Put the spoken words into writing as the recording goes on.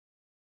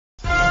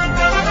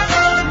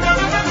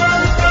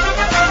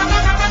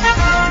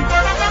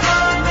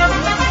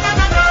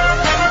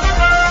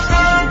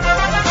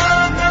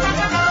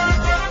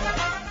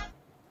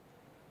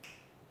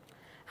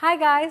Hi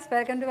guys,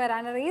 welcome to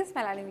Veranda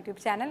Malayalam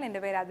YouTube channel. My name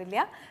is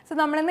ATHULYA. So,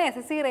 we will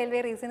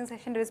SSC-RAILWAY reasoning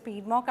session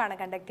speed mock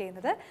conduct.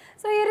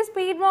 So, in this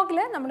speed mock, we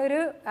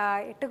will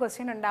 8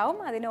 questions. That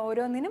is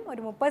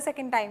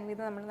 30-second time.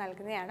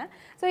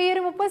 So, this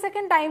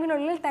 30-second time, we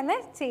will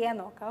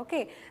do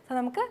okay. So,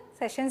 we will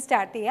session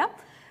start.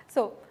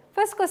 So,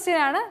 first question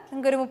is, we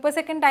will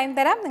 30-second time.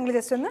 We will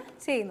just do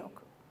it.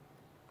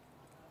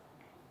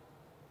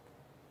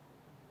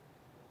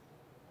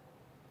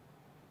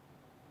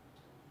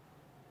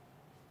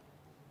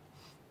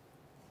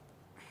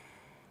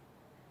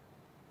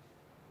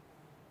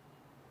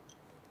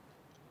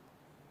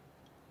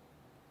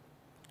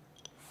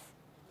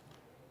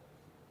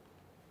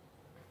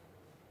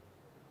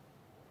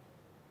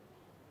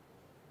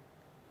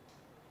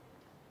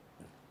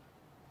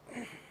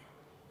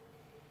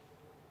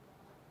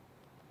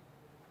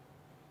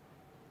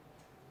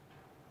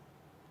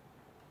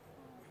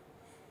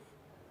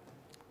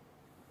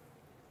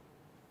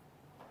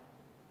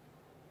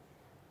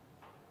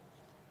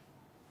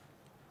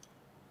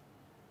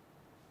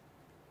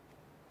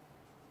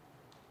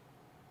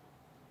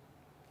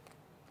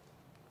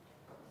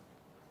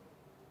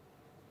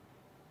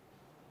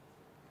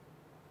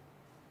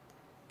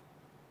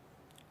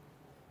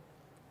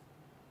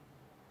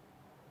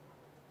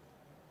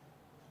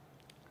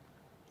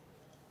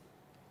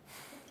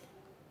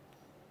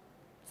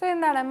 So,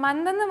 എന്താണ്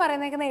month എന്ന്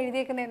പറയുന്നത്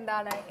എഴുതിയിരിക്കുന്നത്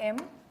എന്താണ്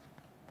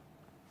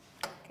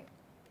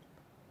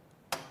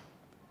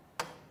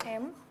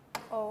M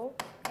O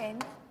N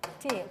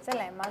T H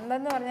അല്ലേ month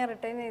എന്ന് പറഞ്ഞാൽ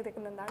return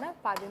ചെയ്തിരിക്കുന്നത് എന്താണ്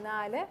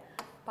 14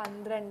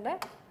 12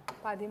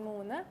 13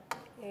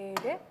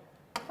 7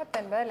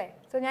 19 അല്ലേ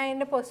സോ ഞാൻ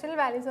ഇതിന്റെ പൊസിഷണൽ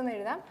വാല്യൂസ് ഒന്ന്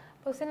എഴുതാം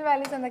പൊസിഷണൽ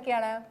വാല്യൂസ്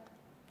എന്തൊക്കെയാണ്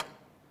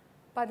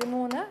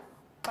 13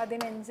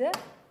 15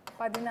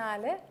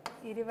 14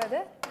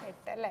 20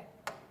 8 അല്ലേ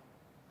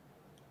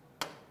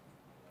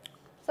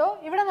So,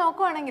 here we will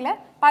see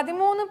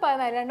 13,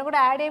 14, രണ്ടും കൂടി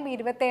ആഡ് ചെയ്യുമ്പോൾ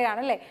 27 ആണ്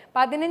അല്ലേ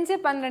 15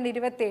 12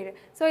 27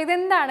 സോ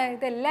ഇതെന്താണ്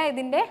ഇതെല്ലാം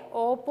ഇതിന്റെ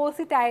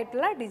ഓപ്പോസിറ്റ്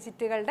ആയിട്ടുള്ള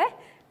ഡിജിറ്റുകളുടെ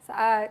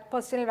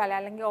പൊസിഷണൽ വാല്യൂ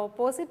അല്ലെങ്കിൽ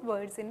ഓപ്പോസിറ്റ്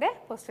വേർഡ്സിന്റെ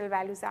പൊസിഷണൽ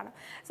വാല്യൂസ് ആണ്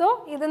സോ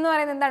ഇതെന്ന്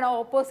പറയുന്നത് എന്താണ്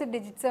ഓപ്പോസിറ്റ്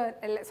ഡിജിറ്റ്സ്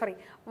സോറി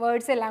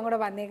വേർഡ്സ് എല്ലാം കൂടെ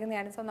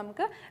വന്നേക്കുന്നതാണ് സോ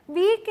നമുക്ക്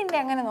വീക്കിന്റെ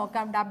എങ്ങനെ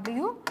നോക്കാം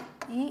W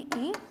E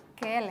E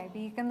K അല്ലേ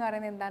വീക്ക് എന്ന്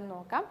പറയുന്നത് എന്താണെന്ന്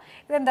നോക്കാം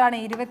ഇതെന്താണ്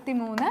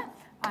 23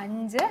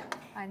 5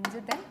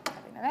 5 then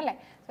 11 അല്ലേ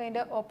സോ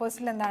ഇതിന്റെ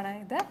ഓപ്പോസിറ്റിൽ എന്താണ്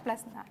ഇത്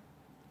 +4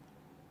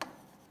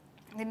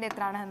 ഇതിന്റെ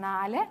എത്രയാണ്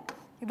 4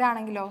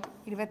 ഇതാണെങ്കിലോ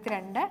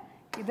 22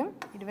 ഇതും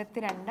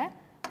 22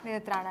 ഇത്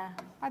എത്രയാണ്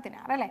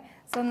 16 അല്ലേ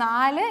സോ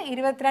 4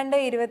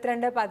 22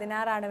 22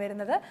 16 ആണ്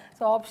വരുന്നത്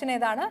സോ ഓപ്ഷൻ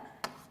ഏതാണ്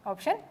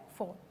ഓപ്ഷൻ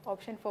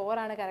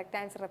 4 ആണ് കറക്റ്റ്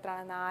ആൻസർ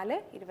എത്രയാണ് 4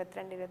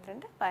 22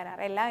 22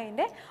 16 എല്ലാം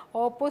ഇതിന്റെ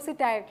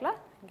ഓപ്പോസിറ്റ് ആയിട്ടുള്ള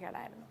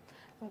സംഖ്യകളായിരുന്നു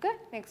നമുക്ക്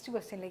നെക്സ്റ്റ്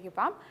ക്വസ്റ്റ്യനിലേക്ക്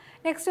പോകാം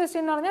നെക്സ്റ്റ്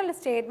ക്വസ്റ്റ്യൻ എന്ന് പറഞ്ഞാൽ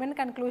സ്റ്റേറ്റ്മെന്റ്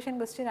കൺക്ലൂഷൻ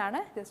ക്വസ്റ്റ്യൻ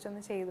ആണ് ജസ്റ്റ്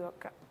ഒന്ന് ചെയ്തു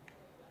നോക്കാം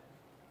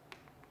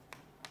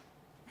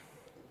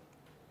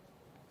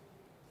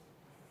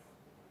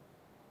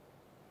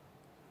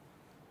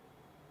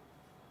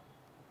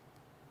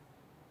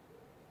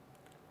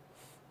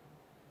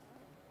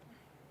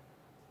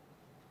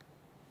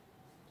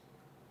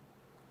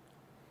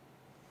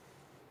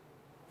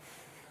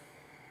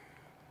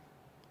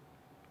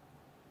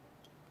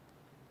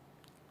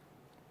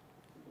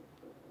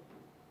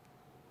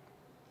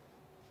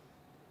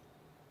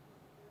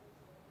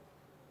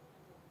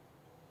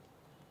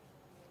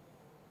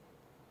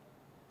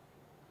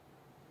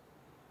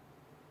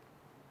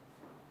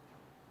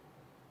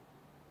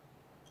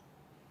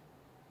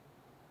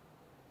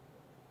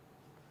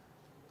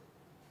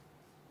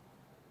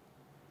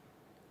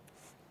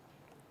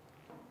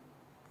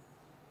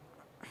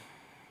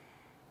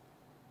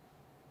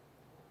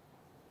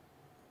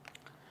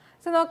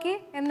So, നോക്കി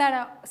എന്താണ്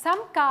some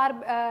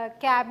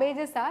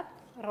cabbages are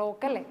rock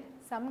അല്ലേ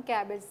some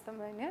cabbages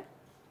തമ്മിൽ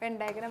വെൻ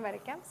ഡയഗ്രാം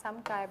വരയ്ക്കാം some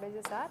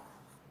cabbages are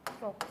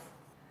rocks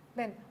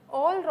then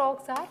all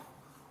rocks are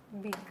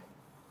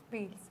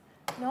wheels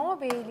no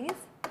wheel is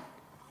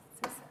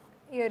scissor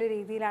ഈ ഒരു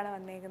രീതിയിലാണ്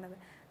വന്നേക്കുന്നത്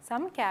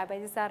some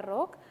cabbages are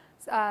rock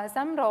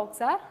some rocks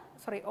are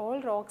sorry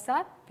all rocks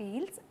are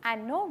wheels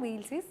and no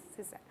wheels is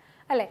scissor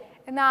അല്ലേ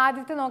എന്നാൽ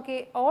ആദ്യത്തെ നോക്കി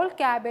all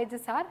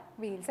cabbages are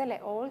wheels അല്ലേ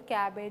all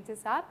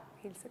cabbages are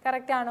wheels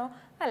correct ആണോ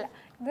അല്ല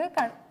ഇത്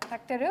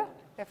കറക്റ്റ് ഒരു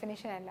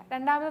ഡെഫിനിഷൻ അല്ല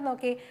രണ്ടാമത്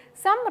നോക്കി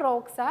സം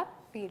റോക്സ് ആർ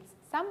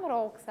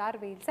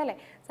വീൽസ് അല്ലേ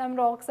സം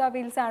റോക്സ് ആർ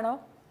വീൽസ് ആണോ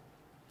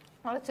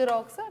കുറച്ച്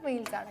റോക്സ്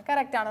വീൽസ് ആണ്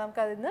കറക്റ്റ് ആണ്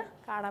നമുക്ക് അതിൽ നിന്ന്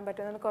കാണാൻ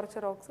പറ്റുന്നത് കുറച്ച്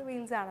റോക്സ്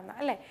വീൽസ് ആണെന്ന്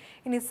അല്ലേ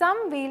ഇനി some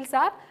wheels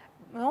are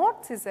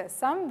not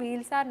scissors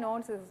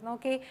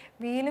നോക്കി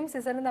വീലും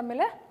സിസറും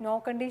തമ്മിൽ നോ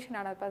കണ്ടീഷൻ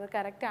ആണ് അപ്പോൾ അത്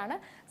കറക്റ്റ് ആണ്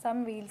some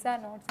wheels are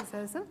not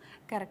സിസേഴ്സും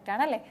correct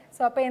ആണ് അല്ലേ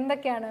സോ അപ്പോൾ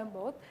എന്തൊക്കെയാണ്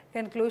ബോത്ത്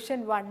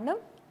കൺക്ലൂഷൻ 1ഉം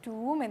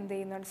 2ഉം എന്ത്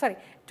ചെയ്യുന്നുണ്ട് സോറി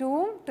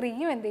 2ഉം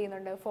 3ഉം എന്ത്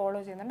ചെയ്യുന്നുണ്ട് ഫോളോ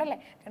ചെയ്യുന്നുണ്ട് അല്ലേ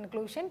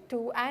കൺക്ലൂഷൻ 2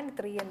 and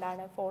 3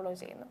 എന്താണ് ഫോളോ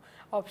ചെയ്യുന്നു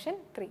ഓപ്ഷൻ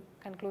 3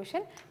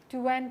 കൺക്ലൂഷൻ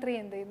 2 and 3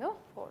 എന്ത് ചെയ്യുന്നു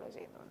ഫോളോ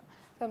ചെയ്യുന്നു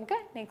സോ നമുക്ക്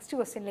നെക്സ്റ്റ്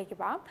ക്വസ്റ്റ്യനിലേക്ക്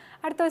പോകാം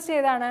അടുത്ത ക്വസ്റ്റ്യൻ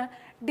ഏതാണ്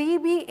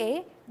DBA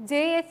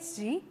JHG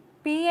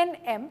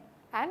PNM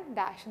and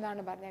dash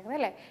എന്നാണ് പറഞ്ഞേക്കുന്നത്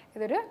അല്ലേ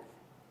ഇതൊരു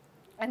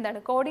എന്താണ്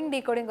കോഡിംഗ്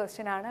ഡീകോഡിംഗ്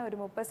ക്വസ്റ്റ്യൻ ആണ്. ഒരു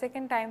 30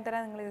 സെക്കൻഡ് ടൈം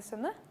തരാൻ, നിങ്ങൾ ജസ്റ്റ്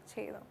ഒന്ന്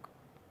ചെയ്ത് നോക്കും.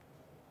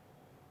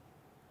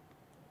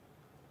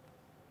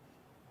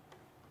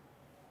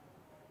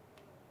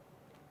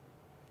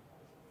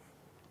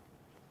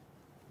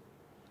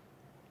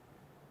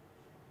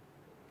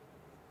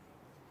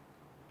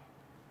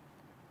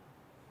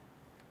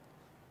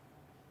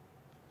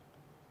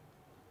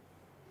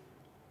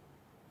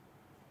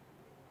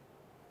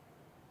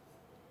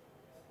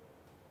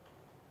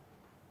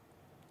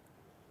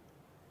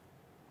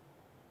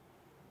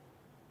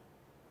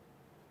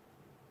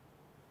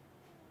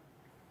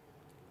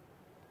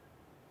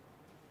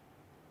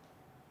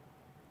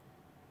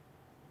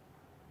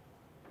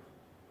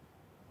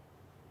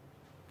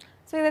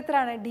 സോ ഇത്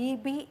എത്രയാണ്?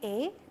 DBA,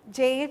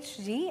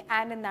 JHG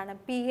ആൻഡ് എന്താണ്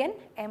PN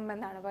M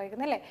എന്നാണ്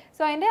പറയുന്നത് അല്ലേ.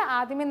 സോ അതിൻ്റെ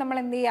ആദ്യമേ നമ്മൾ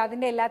എന്ത് ചെയ്യുക,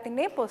 അതിൻ്റെ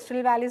എല്ലാത്തിൻ്റെയും പോസ്റ്റൽ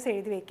വാല്യൂസ്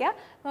എഴുതി വയ്ക്കുക.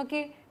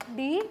 നോക്കി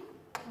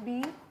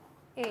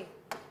DBA,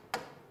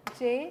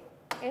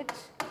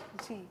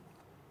 JHG,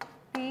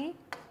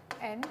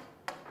 PN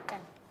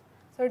M.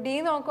 So D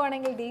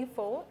നോക്കുവാണെങ്കിൽ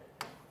D4,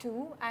 2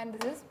 ആൻഡ്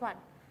ദിസ് ഇസ് 1.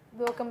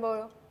 ഇത് നോക്കുമ്പോൾ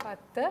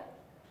 10,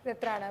 ഇത്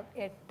എത്രയാണ്?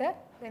 8,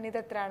 then ഇത്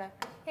എത്രയാണ്?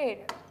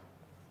 7.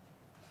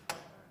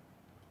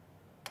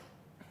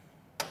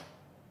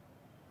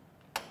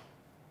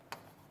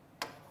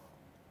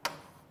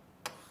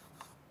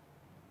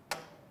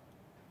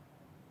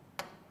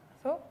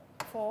 സോ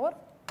 4,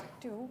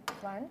 2,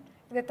 1.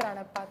 ഇത്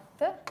എത്രയാണ്?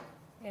 10,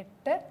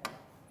 8,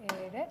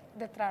 7.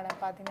 ഇത് എത്രയാണ്?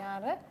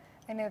 16.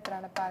 പിന്നെ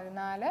എത്രയാണ്?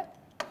 14.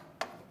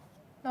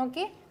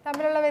 നോക്കി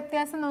തമ്മിലുള്ള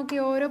വ്യത്യാസം നോക്കി,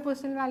 ഓരോ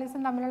പൊസിഷൻ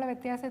വാല്യൂസും തമ്മിലുള്ള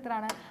വ്യത്യാസം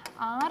എത്രയാണ്?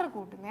 6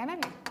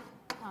 കൂട്ടുന്നതാണല്ലേ.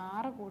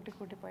 6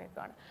 കൂട്ടി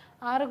പോയേക്കാണ്.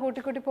 6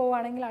 കൂട്ടി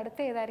പോവുകയാണെങ്കിൽ അടുത്ത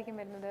ഏതായിരിക്കും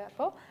വരുന്നത്?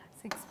 അപ്പോൾ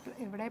 6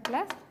 ഇവിടെ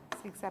പ്ലസ്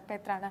 6. അപ്പോൾ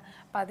എത്രയാണ്?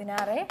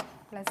 16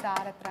 പ്ലസ്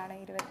 6 എത്രയാണ്?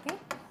 22.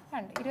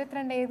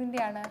 22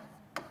 ഏതിൻ്റെയാണ്?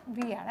 V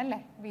ആണല്ലേ.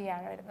 V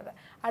ആണ് വരുന്നത്.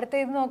 അടുത്ത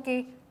ഇത് നോക്കി,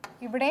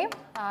 ഇവിടെയും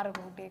 6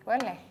 കൂട്ടിയേക്കും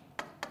അല്ലേ.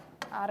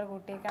 6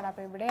 കൂട്ടിയേക്കാണ്.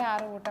 അപ്പോൾ ഇവിടെ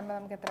 6 കൂട്ടുമ്പോൾ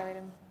നമുക്ക് എത്ര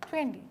വരും?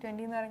 20.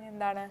 20 എന്ന് പറഞ്ഞാൽ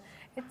എന്താണ്?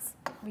 It's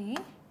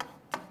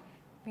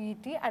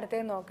VT.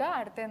 അടുത്തത് നോക്കുക,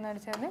 അടുത്തതെന്ന്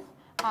വെച്ചാൽ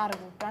 6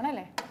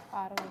 കൂട്ടാണല്ലേ.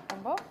 6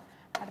 കൂട്ടുമ്പോൾ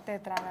അടുത്ത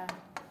എത്രയാണ്?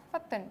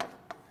 19.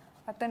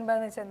 19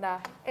 എന്ന് വെച്ചാൽ എന്താ?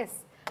 S.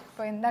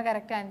 അപ്പോൾ എന്താ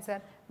കറക്റ്റ് ആൻസർ?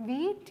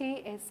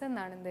 VTS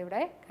എന്നാണ് എന്താ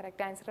ഇവിടെ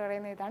കറക്റ്റ് ആൻസർ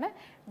പറയുന്നത്. ഇതാണ്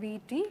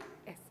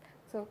VTS.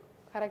 സോ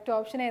കറക്റ്റ്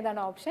ഓപ്ഷൻ ഏതാണ്?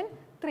 ഓപ്ഷൻ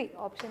 3.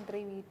 ഓപ്ഷൻ 3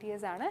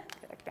 VTS ആണ്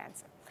കറക്റ്റ്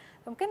ആൻസർ.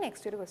 നമുക്ക്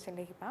നെക്സ്റ്റ് ഒരു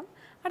ക്വസ്റ്റ്യനിലേക്ക് പോകാം.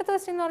 അടുത്ത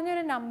ക്വസ്റ്റ്യൻ എന്ന് പറഞ്ഞാൽ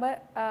ഒരു നമ്പർ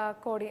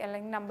കോഡി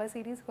അല്ലെങ്കിൽ നമ്പർ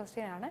സീരീസ്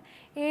ക്വസ്റ്റ്യൻ ആണ്.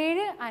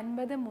 7,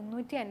 50,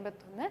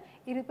 351,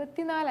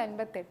 24,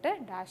 58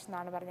 ഡാഷ്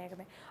എന്നാണ്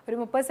പറഞ്ഞേക്കുന്നത്. ഒരു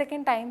 30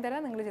 സെക്കൻഡ് ടൈം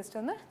തരാം, നിങ്ങൾ ജസ്റ്റ്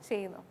ഒന്ന്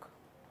ചെയ്ത് നോക്കൂ.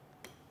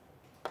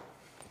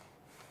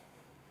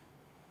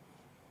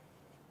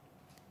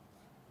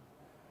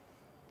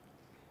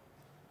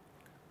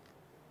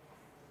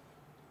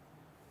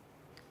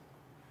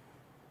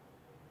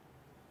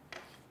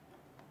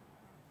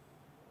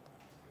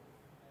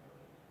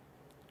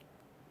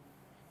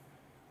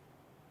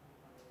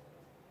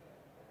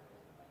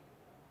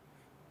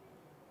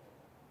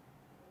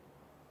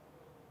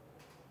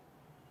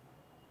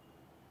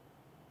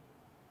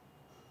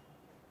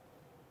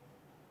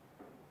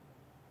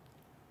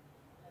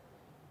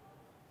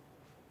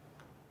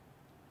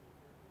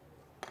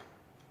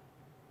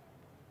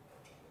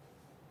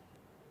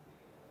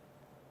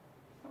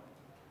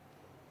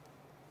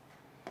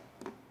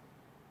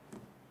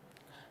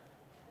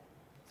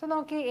 സോ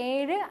നോക്കി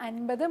 7,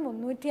 50,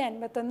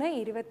 351,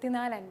 24,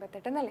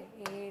 58 എന്നല്ലേ.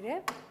 7,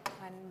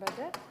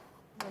 50,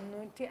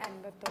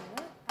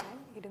 351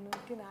 ആൻഡ്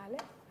 24,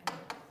 58.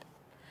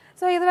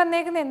 സോ ഇത്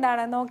വന്നേക്കുന്നത്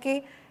എന്താണ്? നോക്കി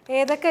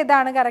ഏതൊക്കെ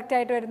ഇതാണ്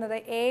കറക്റ്റായിട്ട് വരുന്നത്?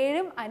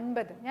 7ഉം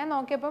 50. ഞാൻ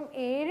നോക്കിയപ്പം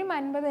 7ഉം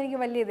 50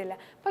 എനിക്ക് വലിയ ഇതില്ല.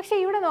 പക്ഷേ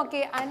ഇവിടെ നോക്കി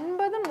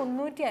 50ഉം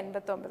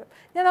 359.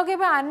 ഞാൻ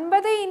നോക്കിയപ്പോൾ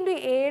 50 ×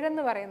 7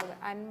 എന്ന് പറയുന്നത്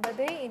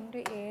 50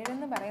 × 7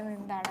 എന്ന് പറയുന്നത്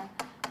എന്താണ്?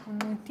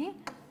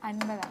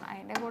 350 ആണ്.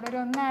 അതിൻ്റെ കൂടെ ഒരു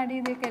 1 ആഡ്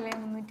ചെയ്തേക്കല്ലേ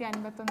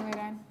 351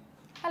 വരാൻ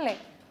അല്ലേ.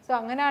 സോ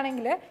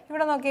അങ്ങനെയാണെങ്കിൽ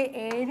ഇവിടെ നോക്കി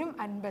 7ഉം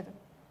 50.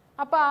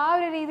 അപ്പോൾ ആ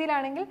ഒരു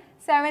രീതിയിലാണെങ്കിൽ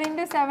 7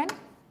 × 7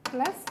 +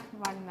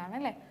 1 എന്നാണ്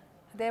അല്ലേ.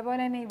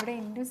 അതേപോലെ തന്നെ ഇവിടെ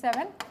 ×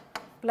 7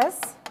 +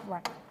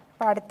 1.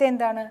 അപ്പോൾ അടുത്ത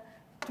എന്താണ്?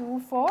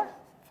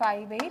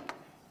 2458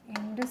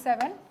 ×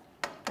 7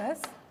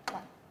 +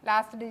 1.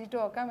 ലാസ്റ്റ് ഡിജിറ്റ്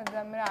നോക്കാം. ഇത്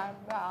തമ്മിൽ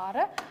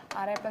 6,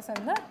 6 +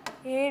 1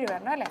 7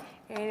 വരണം അല്ലേ.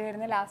 7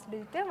 വരുന്ന ലാസ്റ്റ്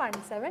ഡിജിറ്റ്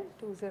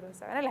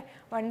 17207 അല്ലേ.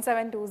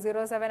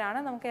 17207 ആണ്.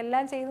 നമുക്ക്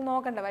എല്ലാം ചെയ്ത്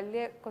നോക്കണ്ട,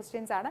 വലിയ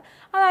ക്വസ്റ്റ്യൻസ് ആണ്.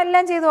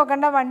 അതെല്ലാം ചെയ്ത്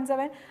നോക്കണ്ട.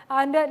 17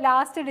 അതിൻ്റെ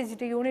ലാസ്റ്റ്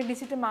ഡിജിറ്റ് യൂണിറ്റ്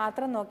ഡിജിറ്റ്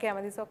മാത്രം നോക്കിയാൽ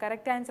മതി. സോ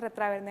കറക്റ്റ് ആൻസർ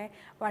എത്ര വരുന്നത്?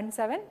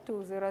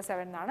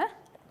 17207 എന്നാണ്.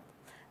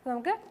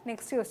 നമുക്ക്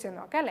നെക്സ്റ്റ് ക്വസ്റ്റ്യൻ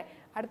നോക്കാം അല്ലേ.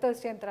 അടുത്ത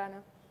ക്വസ്റ്റ്യൻ എത്രയാണ്?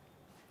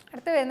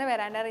 അടുത്ത വരുന്ന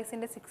വെറാൻഡ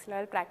റേസിൻ്റെ 6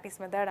 ലെവൽ പ്രാക്ടീസ്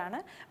മെത്തേഡാണ്.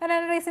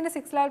 വെറാൻഡ റേസിൻ്റെ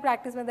 6 ലെവൽ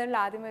പ്രാക്ടീസ് മെത്തേഡിൽ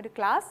ആദ്യം ഒരു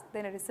ക്ലാസ്,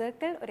 ദെൻ ഒരു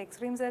സർക്കിൾ, ഒരു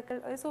എക്സ്ട്രീം സർക്കിൾ,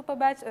 ഒരു സൂപ്പർ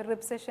ബാച്ച്, ഒരു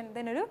റിപ്പ് സെഷൻ,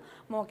 ദെൻ ഒരു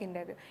മോക്ക്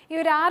ഇൻ്റർവ്യൂ. ഈ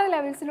ഒരു 6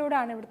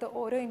 ലെവൽസിലൂടെയാണ് ഇവിടുത്തെ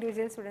ഓരോ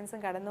ഇൻഡിവിജ്വൽ സ്റ്റുഡൻസും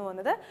കടന്നു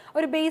പോകുന്നത്.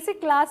 ഒരു ബേസിക്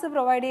ക്ലാസ്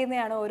പ്രൊവൈഡ്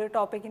ചെയ്യുന്നതാണ് ഓരോ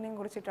ടോപ്പിക്കിനെയും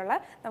കുറിച്ചിട്ടുള്ള.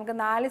 നമുക്ക്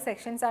 4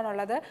 സെക്ഷൻസ്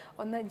ആണുള്ളത്.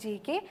 ഒന്ന്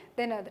GK,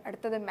 ദെൻ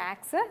അടുത്തത്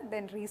maths,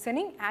 then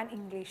reasoning and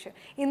English.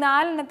 ഈ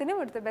 4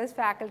 ഇവിടുത്തെ ബെസ്റ്റ്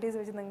ഫാക്കൽറ്റീസ്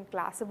വെച്ച് നിങ്ങൾക്ക്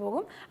ക്ലാസ്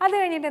പോകും. അത്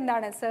കഴിഞ്ഞിട്ട്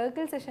എന്താണ്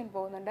സർക്കിൾ സെഷൻ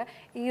പോകുന്നുണ്ട്.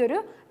 ഈ ഒരു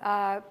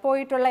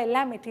പോയിട്ടുള്ള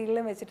എല്ലാ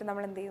മെറ്റീരിയലും വെച്ചിട്ട്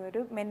നമ്മൾ എന്ത് ചെയ്യും,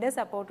 ഒരു മെൻ്റൽ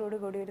സപ്പോർട്ടോട്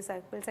കൂടി ഒരു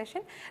സർക്കിൾ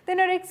സെഷൻ, ദെൻ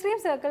ഒരു എക്സ്ട്രീം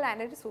സർക്കിൾ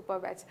ആൻഡ് ഒരു സൂപ്പർ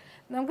ബാച്ച്.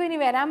 നമുക്ക് ഇനി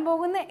വരാൻ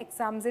പോകുന്ന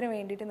എക്സാംസിന്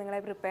വേണ്ടിയിട്ട് നിങ്ങളെ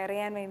പ്രിപ്പയർ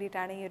ചെയ്യാൻ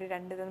വേണ്ടിയിട്ടാണ് ഈ ഒരു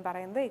 2 ഇതെന്ന്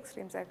പറയുന്നത്,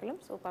 എക്സ്ട്രീം സർക്കിളും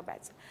സൂപ്പർ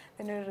ബാച്ചും.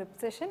 ദെൻ ഒരു റിപ്പ്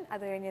സെഷൻ,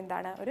 അത് കഴിഞ്ഞ്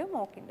എന്താണ് ഒരു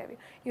മോക്ക് ഇൻ്റർവ്യൂ.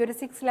 ഈ ഒരു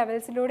 6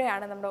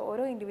 ലെവൽസിലൂടെയാണ് നമ്മുടെ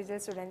ഓരോ ഇൻഡിവിജ്വൽ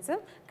സ്റ്റുഡൻസും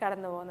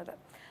കടന്നു പോകുന്നത്.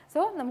 സോ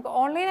നമുക്ക്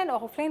online and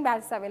offline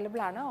batches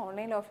available ആണ്.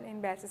 ഓൺലൈൻ ഓഫ്ലൈൻ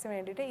ബാച്ചസിന്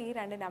വേണ്ടിയിട്ട് ഈ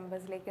 2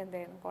 നമ്പേഴ്സിലേക്ക് എന്ത്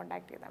ചെയ്യണം,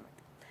 കോൺടാക്ട് ചെയ്താൽ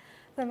മതി.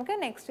 നമുക്ക്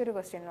നെക്സ്റ്റ് ഒരു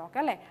ക്വസ്റ്റ്യൻ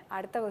നോക്കാം അല്ലേ.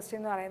 അടുത്ത ക്വസ്റ്റ്യൻ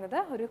എന്ന് പറയുന്നത്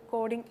ഒരു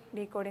കോഡിംഗ്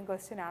ഡീകോഡിംഗ്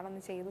ക്വസ്റ്റ്യൻ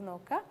ആണെന്ന് ചെയ്ത്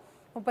നോക്കുക.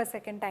 30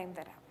 സെക്കൻഡ് ടൈം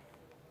തരാം.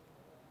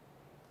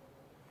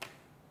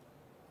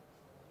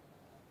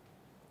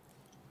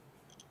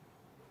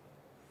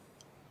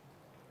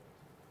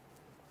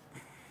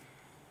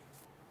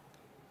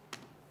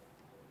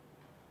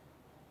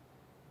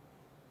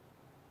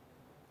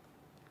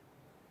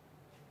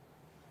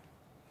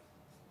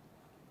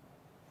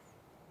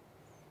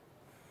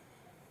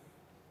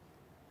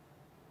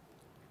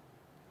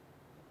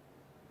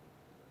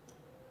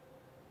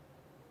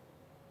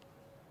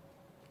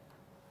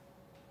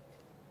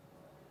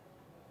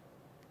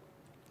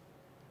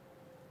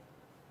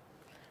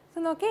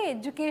 നോക്കി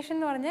എഡ്യൂക്കേഷൻ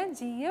എന്ന് പറഞ്ഞാൽ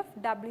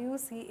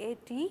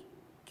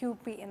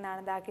GFWCATQP എന്നാണ്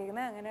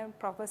ഇതാക്കിയിരിക്കുന്നത്. അങ്ങനെ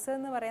പ്രൊഫസർ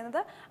എന്ന് പറയുന്നത്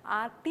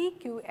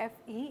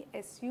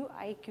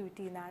RTQFESUIQT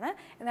എന്നാണ്.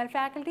 എന്നാൽ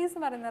ഫാക്കൽറ്റീസ്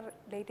എന്ന് പറയുന്നത്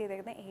റിലേറ്റ്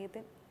ചെയ്തേക്കുന്നത് ഏത്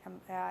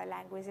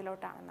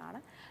ലാംഗ്വേജിലോട്ടാണെന്നാണ്.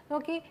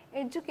 നോക്കി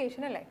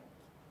എഡ്യൂക്കേഷൻ അല്ലേ.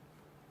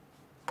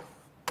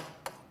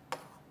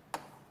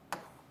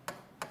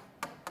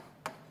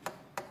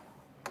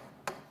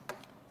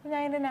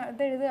 ഞാൻ ഇതിൻ്റെ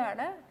ഇത്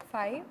എഴുതുകയാണ്.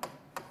 5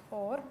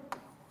 4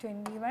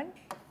 21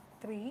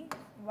 3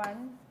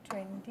 1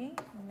 20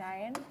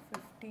 9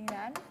 15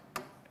 and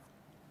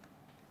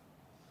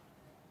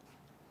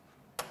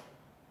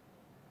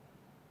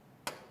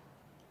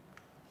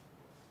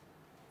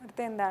അടുത്ത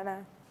എന്താണ്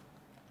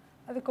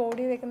അത് കോഡ്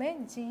ചെയ്തേക്കുന്നത്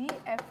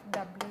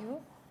GFWCATKOP.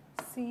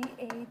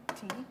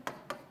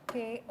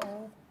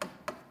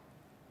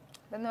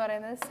 ഇതെന്ന്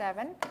പറയുന്നത്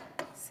 7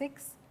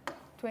 6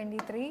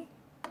 23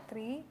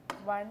 3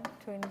 1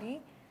 20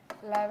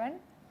 11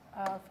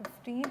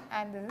 15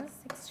 and this is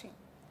 16.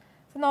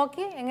 സോ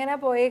നോക്കി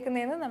എങ്ങനെയാണ്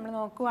പോയേക്കുന്നതെന്ന് നമ്മൾ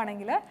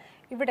നോക്കുകയാണെങ്കിൽ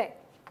ഇവിടെ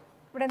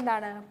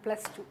എന്താണ്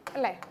 +2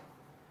 അല്ലേ.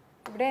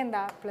 ഇവിടെ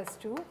എന്താ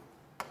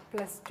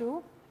 +2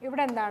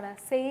 ഇവിടെ എന്താണ്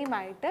സെയിം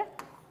ആയിട്ട്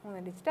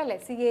 3 ഡിജിറ്റ് അല്ലേ.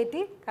 CAT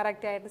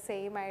കറക്റ്റായിട്ട്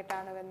സെയിം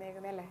ആയിട്ടാണ്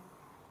വന്നേക്കുന്നത് അല്ലേ.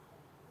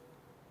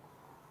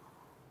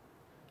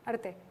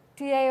 അടുത്ത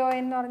TION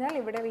എന്ന് പറഞ്ഞാൽ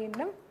ഇവിടെ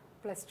വീണ്ടും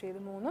 +2, ഇത്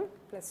 3ഉം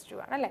 +2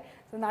 ആണ് അല്ലേ.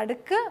 സോ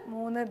നടുക്ക്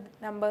 3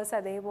 നമ്പേഴ്സ്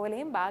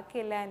അതേപോലെയും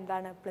ബാക്കിയെല്ലാം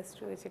എന്താണ്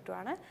 +2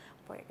 വെച്ചിട്ടുമാണ്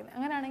പോയേക്കുന്നത്.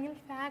 അങ്ങനെയാണെങ്കിൽ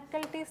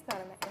ഫാക്കൽറ്റീസ് എന്ന്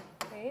പറയുന്നത്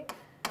FACULTIS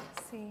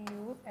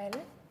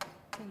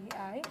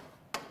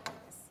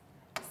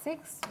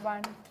 6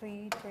 1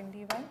 3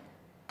 21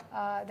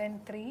 then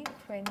 3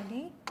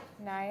 20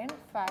 9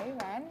 5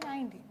 and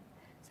 19.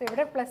 സോ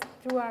ഇവിടെ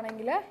 +2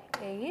 ആണെങ്കിൽ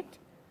 8,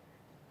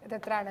 ഇത്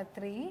എത്രയാണ്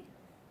 3,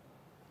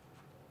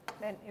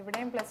 ദെൻ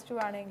ഇവിടെയും +2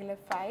 ആണെങ്കിൽ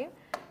 5,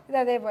 ഇത്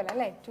അതേപോലെ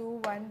അല്ലേ 2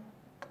 1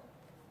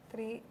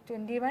 3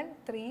 21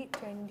 3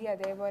 20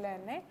 അതേപോലെ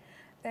തന്നെ.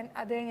 ദെൻ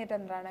അത് കഴിഞ്ഞിട്ട്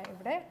എന്താണ്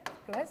ഇവിടെ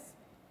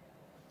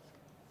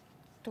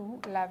 +2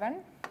 11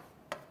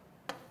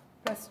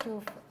 +2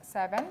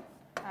 7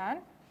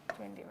 ആൻഡ്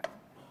 21.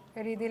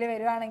 ഒരു രീതിയിൽ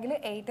വരുവാണെങ്കിൽ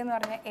 8 എന്ന്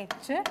പറഞ്ഞാൽ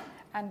H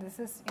and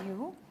this is U,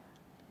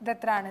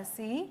 ഇതെത്രയാണ് C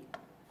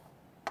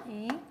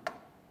E,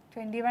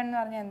 21 എന്ന്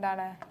പറഞ്ഞാൽ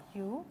എന്താണ്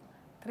U,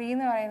 3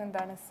 എന്ന് പറയുന്നത്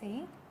എന്താണ് C,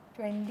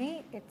 20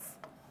 ഇറ്റ്സ്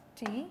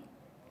T,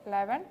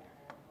 11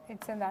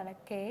 ഇറ്റ്സ് എന്താണ്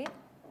K,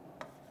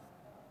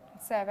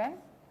 7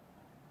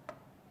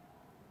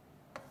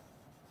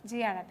 G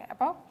ആണല്ലേ.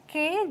 അപ്പോൾ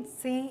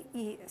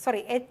HCE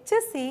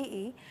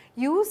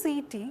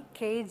UCT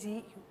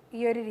KGU ഈ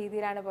ഒരു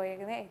രീതിയിലാണ്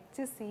പോയേക്കുന്നത്.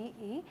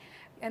 HCE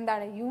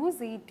എന്താണ്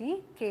UCT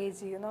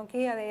KGU. നോക്കി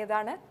അത്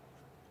ഏതാണ്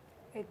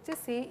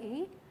HCE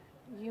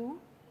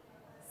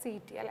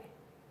UCT അല്ലേ.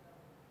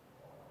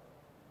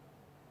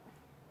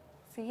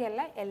 C അല്ല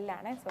L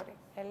ആണ്, സോറി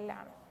L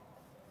ആണ്,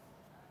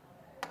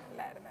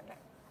 എല്ലായിരുന്നല്ലേ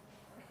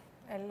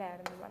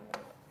എല്ലായിരുന്നു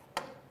പറഞ്ഞത്.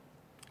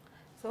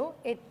 സോ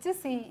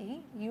HCE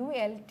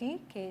ULT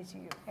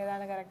KGU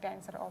ഏതാണ് കറക്റ്റ്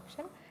ആൻസർ?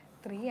 ഓപ്ഷൻ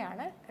 3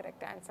 ആണ്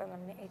കറക്റ്റ് ആൻസർ.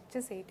 നമ്മൾ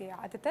HCT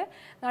ആദ്യത്തെ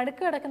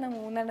നടുക്ക് കിടക്കുന്ന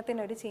 3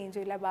 ഒരു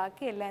ചേഞ്ചും ഇല്ല,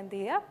 ബാക്കിയെല്ലാം എന്ത്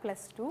ചെയ്യുക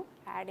 +2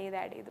 ആഡ്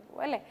ചെയ്ത്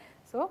പോകും അല്ലേ.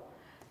 So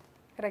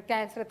correct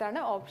answer എത്താണ്?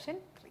 ഓപ്ഷൻ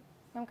 3.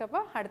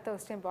 നമുക്കപ്പോൾ അടുത്ത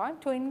ക്വസ്റ്റ്യൻ പോകാം.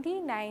 20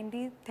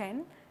 90 10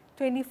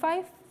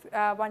 25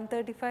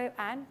 135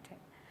 and 10.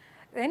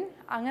 ദെൻ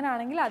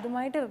അങ്ങനെയാണെങ്കിൽ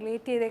അതുമായിട്ട്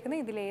റിലേറ്റ്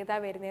ചെയ്തേക്കുന്നത് ഇതിലേതാ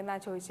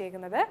വരുന്നതെന്നാണ്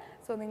ചോദിച്ചേക്കുന്നത്.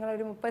 സോ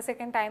നിങ്ങളൊരു 30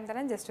 സെക്കൻഡ് ടൈം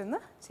തന്നെ ജസ്റ്റ് ഒന്ന്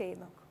ചെയ്ത്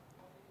നോക്കും.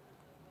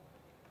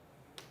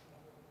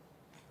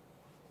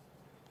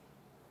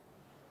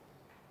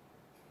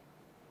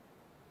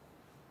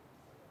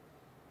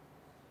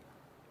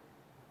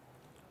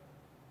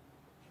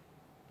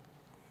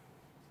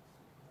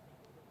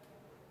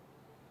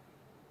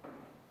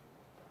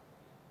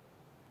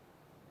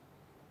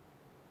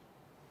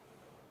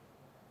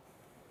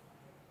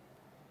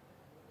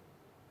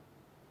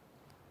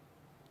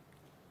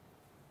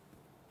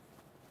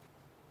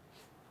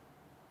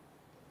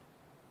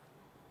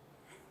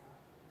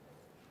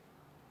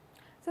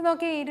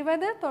 നോക്കി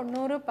 20,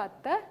 90,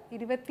 10,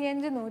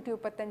 25,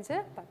 135,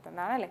 10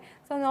 എന്നാണ് അല്ലേ.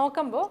 സോ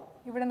നോക്കുമ്പോൾ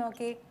ഇവിടെ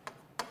നോക്കി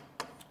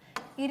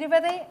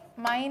 20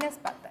 മൈനസ്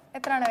 10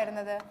 എത്രയാണ്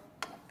വരുന്നത്?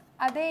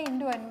 അതേ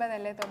ഇൻറ്റു 9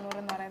 അല്ലേ 90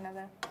 എന്ന്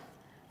പറയുന്നത്.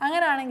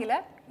 അങ്ങനെയാണെങ്കിൽ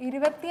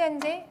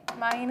 25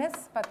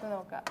 മൈനസ് 10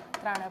 നോക്കുക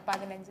എത്രയാണ്?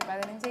 15.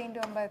 15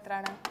 ഇൻറ്റു 9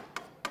 എത്രയാണ്?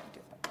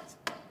 125.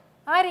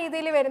 ആ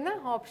രീതിയിൽ വരുന്ന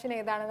ഓപ്ഷൻ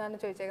ഏതാണെന്നാണ്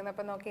ചോദിച്ചേക്കുന്നത്.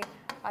 അപ്പം നോക്കി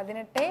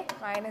 18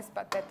 മൈനസ്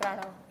 10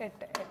 എത്രയാണോ?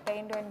 8. 8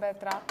 ഇൻറ്റു 9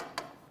 എത്ര?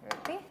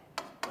 20.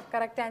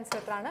 കറക്റ്റ് ആൻസർ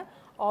എത്രയാണ്?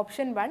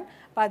 ഓപ്ഷൻ 1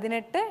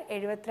 18,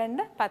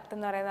 72, 10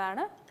 എന്ന്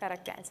പറയുന്നതാണ്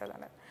കറക്റ്റ് ആൻസർ എന്ന്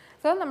പറയുന്നത്.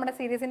 സോ നമ്മുടെ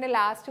സീരീസിൻ്റെ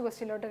ലാസ്റ്റ്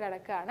ക്വസ്റ്റ്യനിലോട്ട്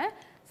കിടക്കുകയാണ്.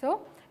 സോ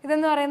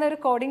ഇതെന്ന് പറയുന്ന ഒരു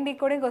കോഡിംഗ്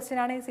ഡീകോഡിംഗ്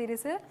ക്വസ്റ്റ്യനാണ്. ഈ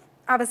സീരീസ്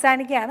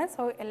അവസാനിക്കുകയാണ്.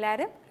 സോ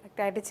എല്ലാവരും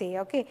കറക്റ്റായിട്ട്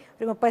ചെയ്യുക. ഓക്കെ,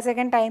 ഒരു 30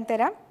 സെക്കൻഡ് ടൈം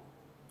തരാം,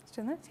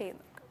 ജസ്റ്റ് ഒന്ന്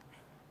ചെയ്യുന്നു.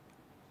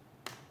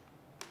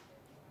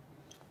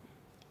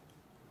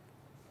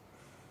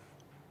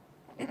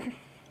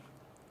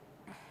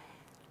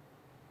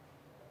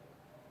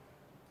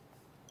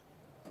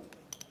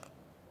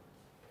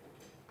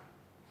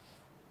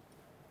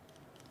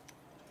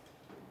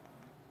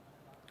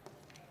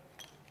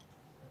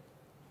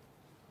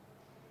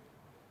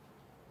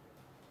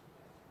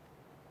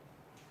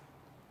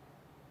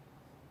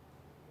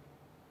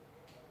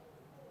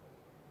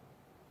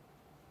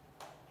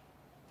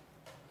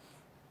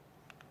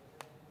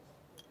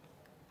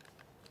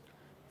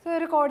 സോ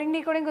ഒരു കോഡിംഗ്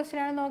ഡീകോഡിംഗ് ക്വസ്റ്റ്യൻ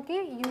ആണ്. നോക്കി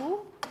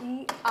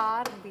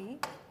UERB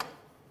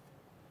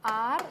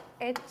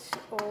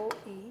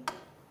RHOE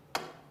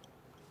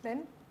ദെൻ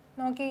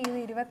നോക്കി ഇത്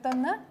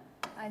 21,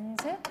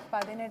 5,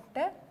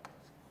 18,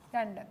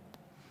 2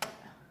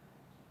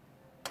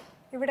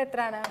 ഇവിടെ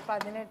എത്രയാണ്?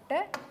 18,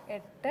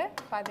 8,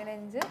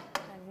 15,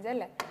 5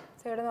 അല്ലേ.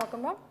 സോ ഇവിടെ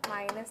നോക്കുമ്പോൾ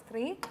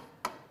 -3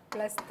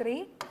 +3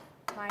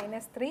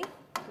 -3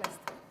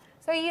 +3.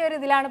 സോ ഈ ഒരു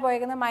ഇതിലാണ്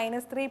പോയേക്കുന്നത്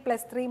 -3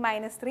 +3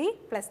 -3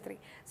 +3.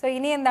 സോ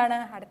ഇനി എന്താണ്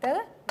അടുത്തത്?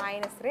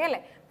 -3 അല്ലേ.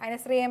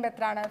 -3 ചെയ്യുമ്പോൾ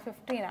എത്രയാണ്?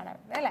 15 ആണ്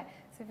അല്ലേ.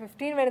 സോ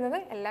 15 വരുന്നത്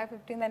എല്ലാ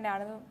 15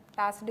 തന്നെയാണ്.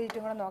 ലാസ്റ്റ്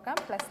ഡേറ്റും കൂടെ നോക്കാം.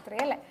 +3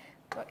 അല്ലേ.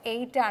 സോ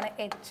 8 ആണ്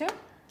Hഉം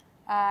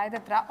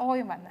ഇതെത്ര?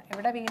 Oയും വന്ന്.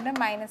 ഇവിടെ വീണ്ടും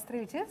 -3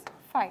 വിച്ച് ഇസ്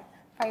 5.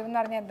 5 എന്ന്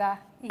പറഞ്ഞാൽ എന്താ?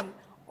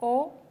 O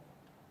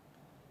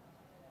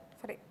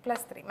സോറി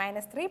 +3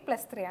 -3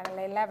 +3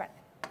 ആണല്ലേ 11.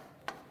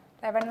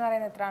 11 എന്ന്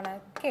പറയുന്നത് എത്രയാണ്?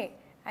 K.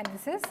 And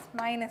this is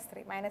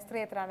 -3. -3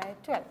 എത്രയാണ്?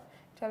 12.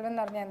 12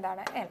 എന്ന് പറഞ്ഞാൽ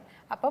എന്താണ്? L.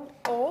 അപ്പം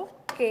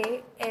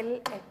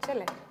OKLH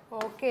അല്ലേ.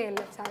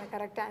 OKLH ആണ്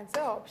correct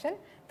answer. Option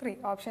 3.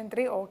 Option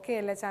 3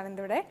 OKLH ആണ്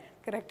ഇതിവിടെ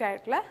കറക്റ്റ്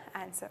ആയിട്ടുള്ള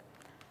ആൻസർ.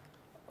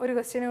 ഒരു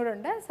ക്വസ്റ്റ്യൻ കൂടെ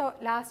ഉണ്ട്. സോ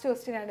ലാസ്റ്റ്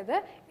ക്വസ്റ്റ്യൻ ആണിത്.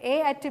 A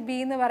at B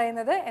എന്ന്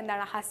പറയുന്നത്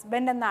എന്താണ്?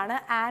 ഹസ്ബൻഡ് എന്നാണ്.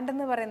 ആൻഡ്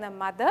എന്ന് പറയുന്നത്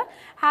മദർ,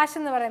 ഹാഷ്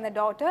എന്ന് പറയുന്നത്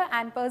ഡോട്ടർ,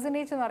 ആൻഡ്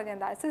പെർസെൻറ്റേജ് എന്ന് പറയുന്നത്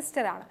എന്താണ്?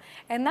 സിസ്റ്റർ ആണ്.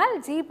 എന്നാൽ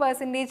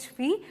G%V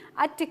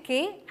at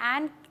K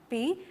and P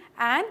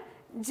and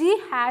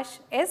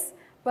G#S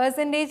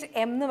percentage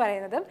M എന്ന്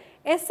പറയുന്നതും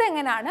S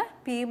എങ്ങനെയാണ്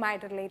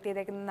പിയുമായിട്ട് റിലേറ്റ്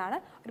ചെയ്തേക്കുന്നതാണ്.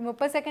 ഒരു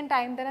 30 സെക്കൻഡ്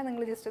ടൈം തന്നെ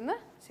നിങ്ങൾ ജസ്റ്റ് ഒന്ന്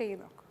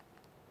ചെയ്ത് നോക്കും.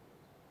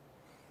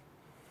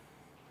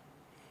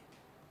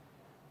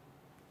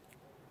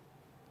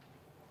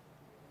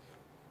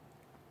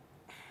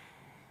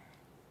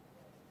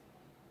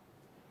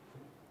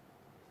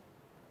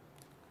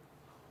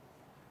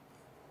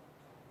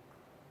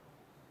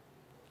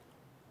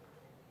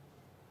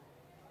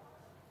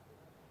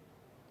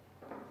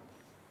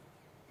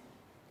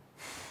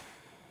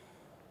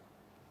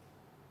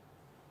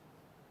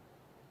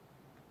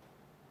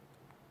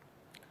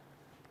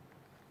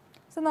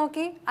 സോ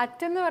നോക്കി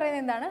അറ്റ് എന്ന്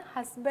പറയുന്നത് എന്താണ്?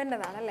 ഹസ്ബൻഡ്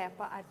എന്നാണ് അല്ലേ.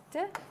 അപ്പോൾ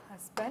അറ്റ്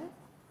ഹസ്ബൻഡ്,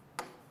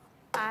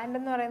 ആൻഡ്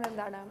എന്ന് പറയുന്നത്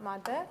എന്താണ്?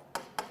 Mother,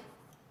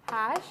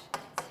 hash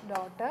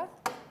daughter,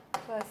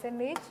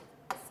 percentage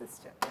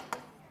sister.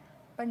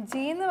 അപ്പം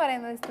G എന്ന്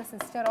പറയുന്നത് is the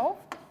sister of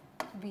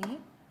V.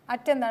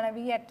 At എന്താണ്?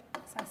 V at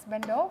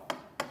husband of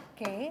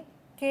K.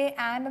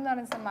 And എന്ന്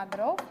പറയുന്നത്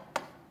മദർ ഓഫ്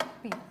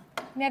P.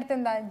 ഇനി അടുത്ത്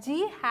എന്താണ്?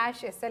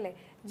 G#S അല്ലേ.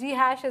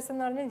 G#S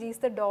എന്ന് പറഞ്ഞാൽ G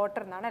ഇസ് ദ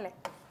ഡോട്ടർ എന്നാണ് അല്ലേ.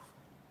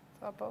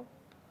 സോ അപ്പോൾ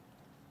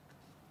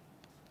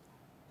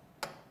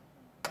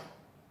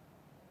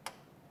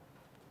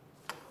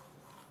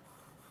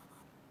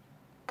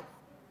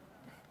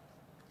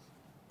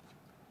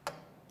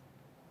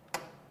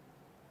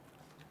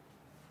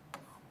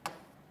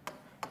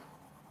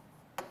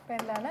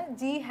എന്താണ്?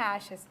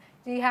 G#S.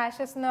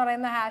 G#S എന്ന്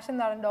പറയുന്ന ഹാഷ്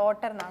എന്ന് പറയുന്നത്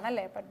ഡോട്ടർ എന്നാണ്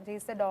അല്ലേ. അപ്പം G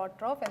is the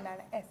daughter of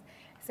എന്താണ്? S.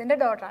 എസിൻ്റെ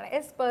ഡോട്ടറാണ്.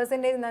 S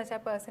പെർസെൻറ്റേജ് എന്ന് വെച്ചാൽ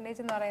പെർസെൻറ്റേജ്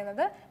എന്ന്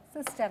പറയുന്നത്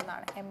സിസ്റ്റർ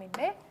എന്നാണ്.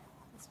 എമ്മിൻ്റെ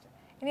സിസ്റ്റർ.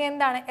 ഇനി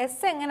എന്താണ്? S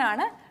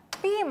എങ്ങനെയാണ്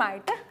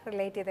പിയുമായിട്ട്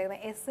റിലേറ്റ്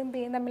ചെയ്തേക്കുന്നത്? എസും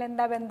പിയും തമ്മിൽ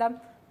എന്താ ബന്ധം?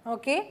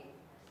 ഓക്കെ,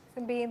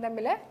 എസും പിയും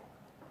തമ്മിൽ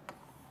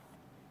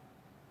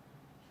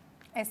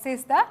S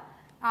ഇസ് ദ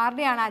RD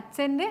ആണ്,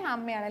 അച്ഛൻ്റെ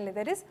അമ്മയാണല്ലേ.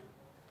 That is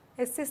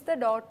S is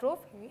the daughter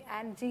of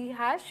and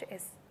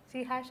G#S.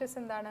 G#S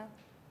എന്താണ്?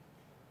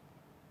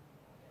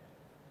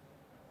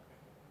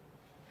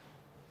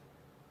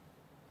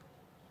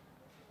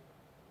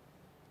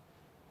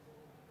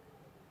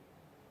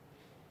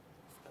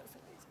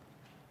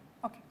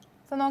 ഓക്കെ,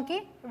 സോ നോക്കി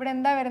ഇവിടെ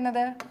എന്താ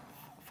വരുന്നത്?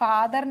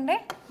 ഫാദറിൻ്റെ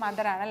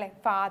മദറാണ് അല്ലേ.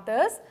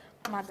 ഫാദേഴ്സ്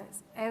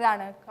മദേഴ്സ്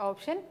ഏതാണ്?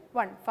 Option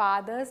 1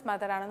 fathers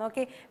മദറാണ്.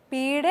 നോക്കി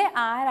പിയുടെ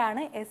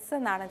ആരാണ്? S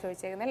എന്നാണ്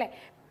ചോദിച്ചേക്കുന്നത് അല്ലേ.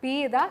 പി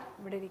ഇതാ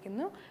ഇവിടെ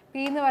ഇരിക്കുന്നു.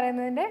 പി എന്ന്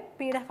പറയുന്നതിൻ്റെ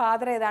പിയുടെ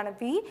ഫാദർ ഏതാണ്?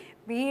 പി.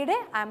 ബിയുടെ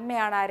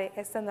അമ്മയാണ് ആര്?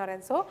 എസ് എന്ന്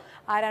പറയുന്നത്. സോ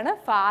ആരാണ്?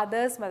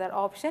 Fathers mother.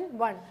 Option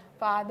 1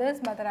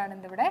 fathers mother ആണ്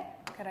ഇതിവിടെ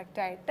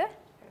കറക്റ്റായിട്ട്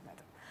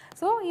വരുന്നത്.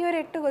 സോ ഈ ഒരു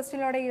 8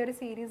 ക്വസ്റ്റ്യനിലൂടെ ഈ ഒരു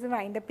സീരീസ്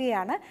വൈൻഡപ്പ്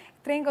ചെയ്യാണ്.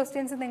 ഇത്രയും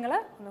ക്വസ്റ്റ്യൻസ് നിങ്ങൾ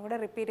ഒന്നും കൂടെ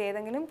റിപ്പീറ്റ്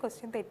ഏതെങ്കിലും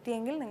ക്വസ്റ്റ്യൻ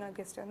തെറ്റിയെങ്കിൽ നിങ്ങൾ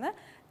ജസ്റ്റ് ഒന്ന്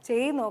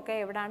ചെയ്ത് നോക്കുക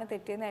എവിടെയാണ്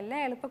തെറ്റിയെന്ന്. എല്ലാം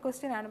എളുപ്പ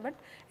ക്വസ്റ്റ്യൻ ആണ്, ബട്ട്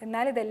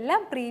എന്നാൽ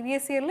ഇതെല്ലാം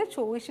പ്രീവിയസ് ഇയറിൽ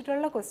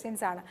ചോദിച്ചിട്ടുള്ള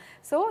ക്വസ്റ്റ്യൻസ് ആണ്.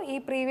 സോ ഈ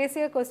പ്രീവിയസ്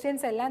ഇയർ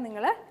ക്വസ്റ്റ്യൻസ് എല്ലാം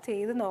നിങ്ങൾ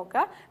ചെയ്ത്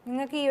നോക്കുക.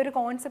 നിങ്ങൾക്ക് ഈ ഒരു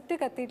കോൺസെപ്റ്റ്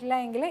കത്തിയിട്ടില്ല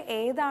എങ്കിൽ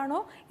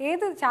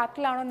ഏത്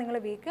ചാപ്റ്ററിലാണോ നിങ്ങൾ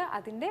വീക്ക്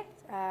അതിൻ്റെ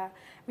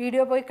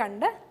വീഡിയോ പോയി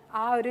കണ്ട്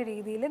ആ ഒരു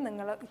രീതിയിൽ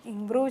നിങ്ങൾ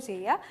ഇംപ്രൂവ്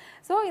ചെയ്യുക.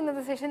 സോ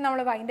ഇന്നത്തെ സെഷൻ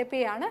നമ്മൾ വൈൻഡപ്പ്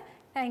ചെയ്യാണ്.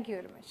 Thank you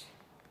very much.